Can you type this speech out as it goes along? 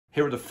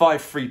Here are the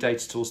 5 free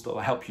data tools that will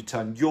help you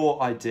turn your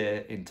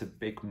idea into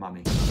big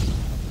money.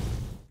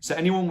 So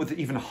anyone with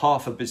even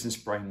half a business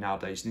brain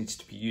nowadays needs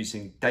to be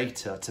using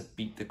data to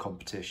beat the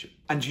competition.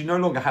 And you no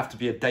longer have to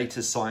be a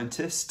data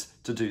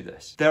scientist to do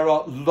this. There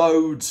are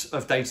loads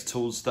of data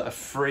tools that are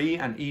free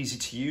and easy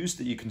to use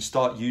that you can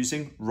start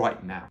using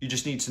right now. You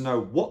just need to know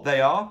what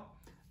they are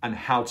and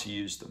how to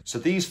use them. So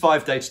these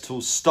 5 data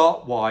tools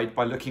start wide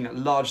by looking at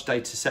large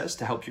data sets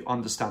to help you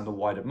understand the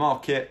wider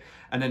market,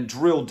 and then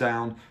drill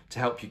down to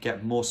help you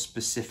get more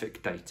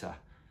specific data.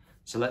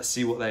 So let's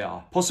see what they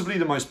are. Possibly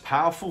the most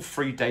powerful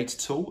free data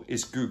tool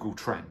is Google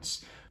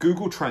Trends.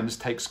 Google Trends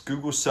takes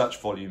Google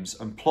search volumes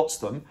and plots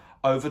them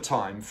over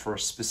time for a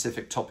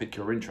specific topic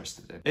you're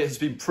interested in. It has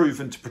been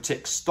proven to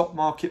predict stock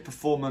market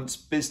performance,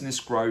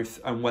 business growth,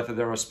 and whether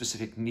there are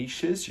specific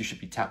niches you should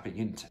be tapping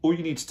into. All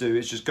you need to do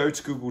is just go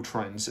to Google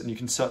Trends and you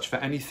can search for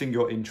anything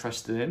you're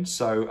interested in.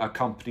 So a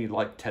company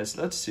like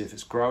Tesla to see if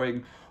it's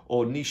growing,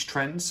 or niche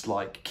trends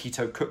like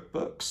keto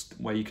cookbooks,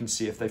 where you can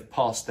see if they've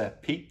passed their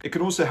peak. It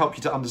can also help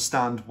you to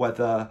understand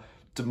whether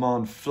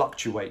demand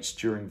fluctuates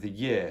during the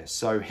year.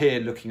 So here,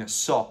 looking at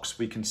socks,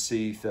 we can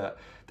see that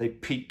they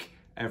peak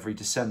every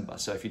December.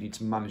 So if you need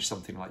to manage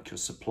something like your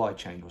supply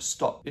chain or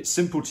stock. It's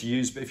simple to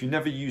use, but if you've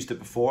never used it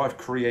before, I've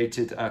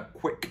created a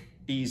quick,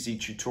 easy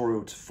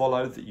tutorial to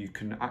follow that you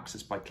can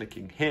access by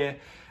clicking here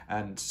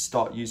and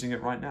start using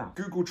it right now.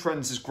 Google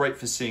Trends is great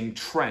for seeing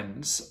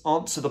trends.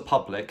 Answer the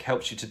Public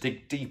helps you to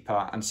dig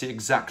deeper and see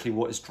exactly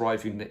what is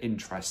driving the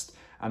interest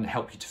and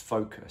help you to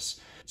focus.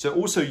 So it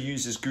also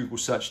uses Google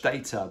search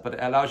data, but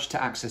it allows you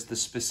to access the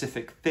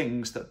specific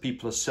things that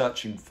people are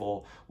searching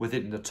for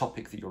within the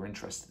topic that you're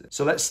interested in.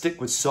 So let's stick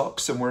with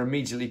socks, and we're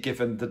immediately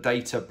given the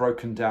data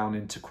broken down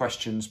into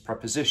questions,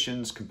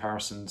 prepositions,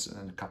 comparisons,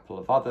 and a couple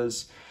of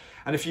others.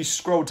 And if you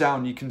scroll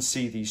down, you can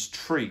see these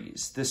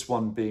trees, this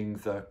one being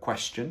the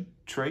question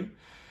tree.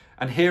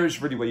 And here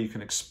is really where you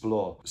can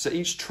explore. So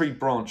each tree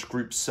branch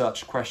groups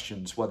search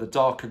questions, where the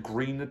darker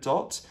green the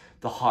dot,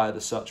 the higher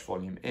the search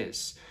volume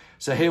is.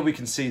 So here we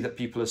can see that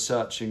people are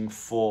searching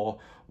for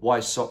why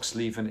socks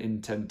leave an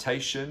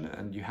indentation,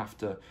 and you have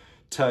to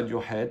turn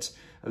your head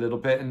a little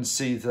bit and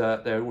see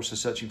that they're also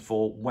searching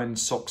for when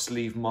socks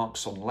leave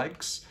marks on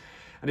legs.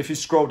 And if you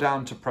scroll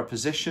down to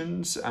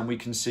prepositions, and we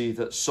can see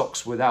that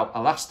socks without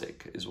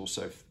elastic is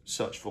also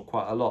searched for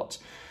quite a lot.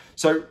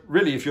 So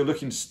really, if you're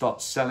looking to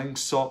start selling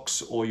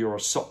socks, or you're a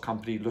sock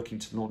company looking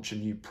to launch a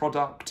new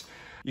product,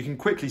 you can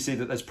quickly see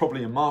that there's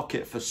probably a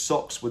market for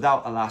socks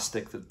without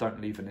elastic that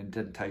don't leave an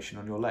indentation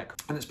on your leg.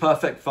 And it's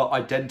perfect for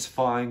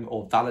identifying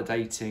or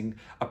validating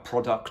a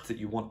product that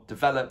you want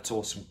developed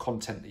or some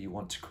content that you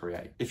want to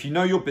create. If you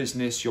know your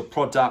business, your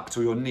product,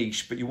 or your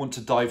niche, but you want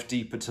to dive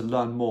deeper to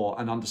learn more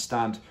and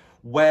understand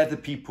where the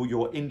people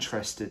you're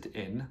interested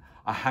in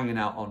are hanging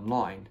out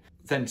online,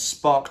 then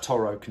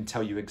Sparktoro can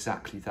tell you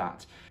exactly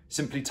that.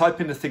 Simply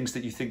type in the things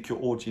that you think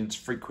your audience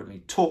frequently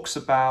talks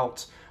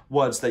about,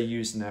 words they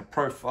use in their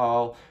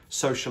profile,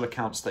 social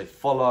accounts they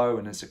follow,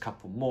 and there's a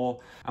couple more.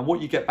 And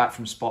what you get back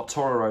from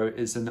Sparktoro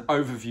is an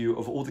overview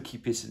of all the key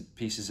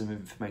pieces of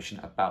information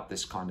about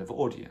this kind of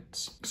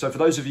audience. So for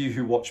those of you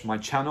who watch my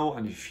channel,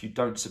 and if you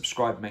don't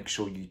subscribe, make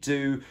sure you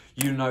do,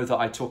 you know that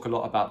I talk a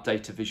lot about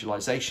data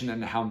visualization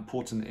and how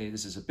important it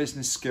is as a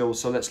business skill.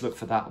 So let's look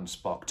for that on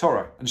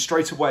Sparktoro. And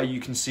straight away, you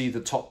can see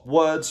the top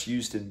words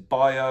used in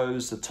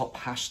bios, the top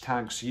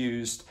hashtags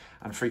used,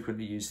 and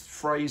frequently used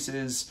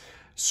phrases.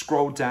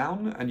 Scroll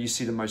down and you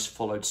see the most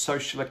followed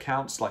social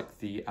accounts like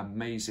the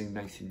amazing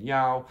Nathan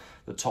Yao,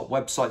 the top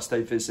websites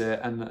they visit,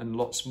 and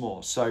lots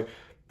more. So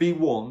be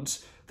warned,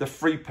 the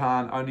free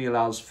plan only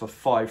allows for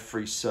 5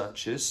 free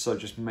searches, so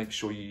just make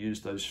sure you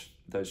use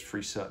those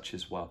free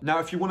searches well. Now,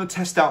 if you want to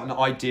test out an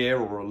idea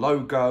or a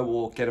logo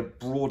or get a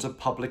broader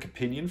public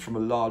opinion from a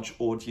large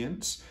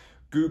audience,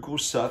 Google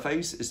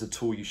Surveys is the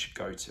tool you should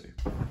go to.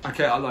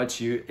 Okay, I lied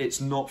to you,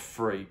 it's not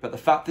free, but the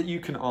fact that you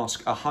can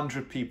ask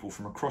 100 people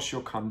from across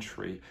your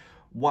country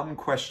one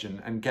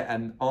question and get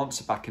an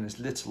answer back in as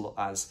little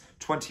as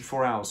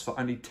 24 hours for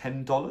only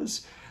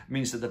 $10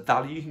 means that the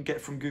value you can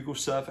get from Google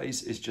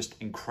Surveys is just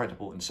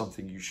incredible and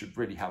something you should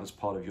really have as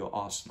part of your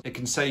arsenal. It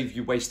can save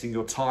you wasting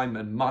your time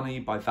and money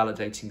by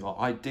validating your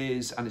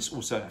ideas, and it's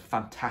also a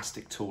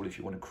fantastic tool if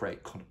you want to create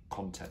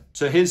content.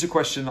 So here's a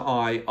question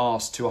I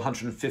asked to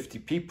 150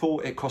 people.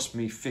 It cost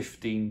me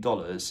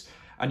 $15.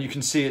 And you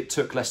can see it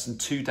took less than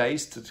 2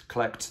 days to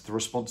collect the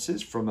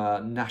responses from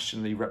a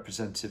nationally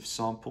representative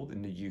sample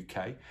in the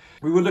UK.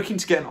 We were looking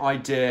to get an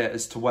idea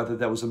as to whether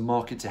there was a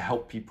market to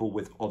help people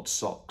with odd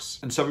socks.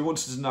 And so we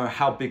wanted to know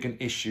how big an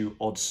issue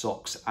odd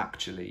socks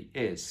actually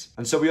is.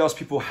 And so we asked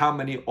people how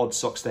many odd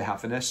socks they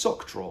have in their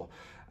sock drawer.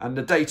 And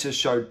the data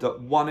showed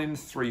that 1 in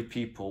 3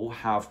 people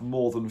have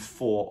more than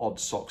 4 odd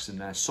socks in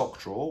their sock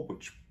drawer,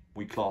 which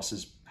we class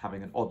as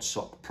having an odd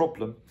sock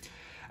problem.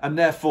 And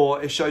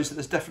therefore, it shows that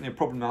there's definitely a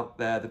problem out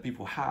there that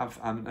people have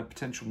and a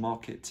potential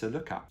market to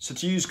look at. So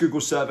to use Google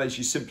Surveys,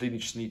 you simply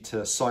just need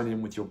to sign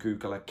in with your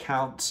Google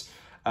account,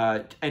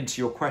 enter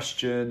your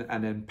question,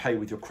 and then pay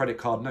with your credit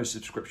card. No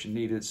subscription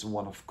needed, it's a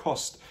one-off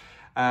cost.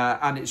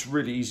 and it's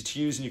really easy to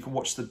use, and you can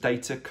watch the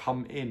data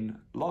come in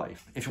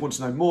live. If you want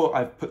to know more,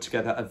 I've put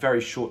together a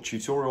very short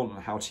tutorial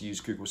on how to use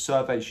Google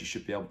Surveys. You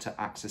should be able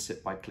to access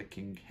it by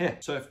clicking here.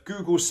 So if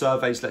Google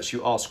Surveys lets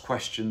you ask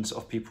questions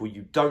of people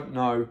you don't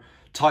know,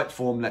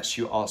 Typeform lets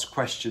you ask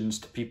questions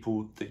to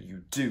people that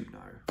you do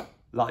know,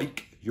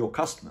 like your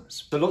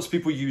customers. So lots of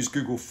people use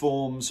Google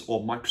Forms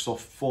or Microsoft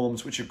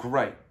Forms, which are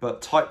great,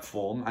 but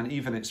Typeform, and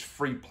even its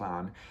free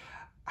plan,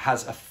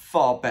 has a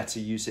far better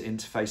user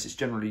interface. It's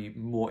generally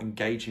more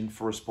engaging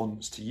for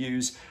respondents to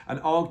use, and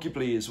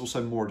arguably is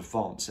also more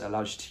advanced. It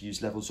allows you to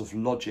use levels of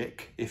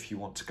logic if you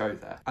want to go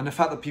there. And the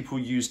fact that people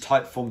use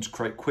Typeform to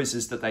create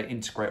quizzes that they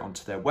integrate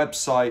onto their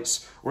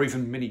websites, or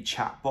even mini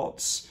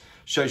chatbots,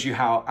 shows you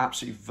how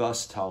absolutely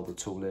versatile the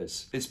tool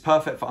is. It's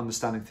perfect for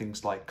understanding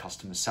things like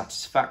customer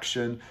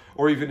satisfaction,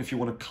 or even if you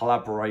want to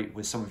collaborate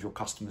with some of your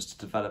customers to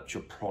develop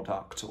your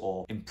product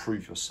or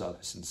improve your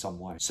service in some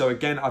way. So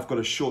again, I've got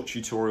a short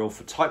tutorial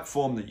for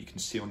Typeform that you can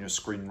see on your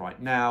screen right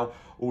now.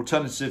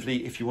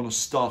 Alternatively, if you want to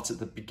start at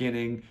the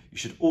beginning, you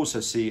should also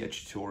see a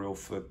tutorial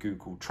for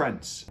Google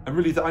Trends. And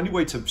really the only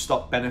way to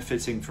start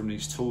benefiting from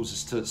these tools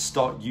is to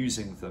start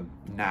using them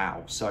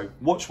now. So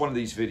watch one of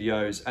these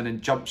videos and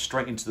then jump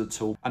straight into the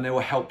tool, and they will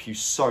help you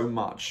so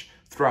much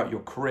throughout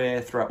your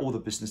career, throughout all the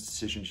business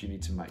decisions you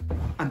need to make.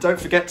 And don't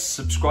forget to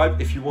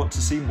subscribe if you want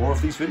to see more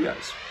of these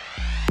videos.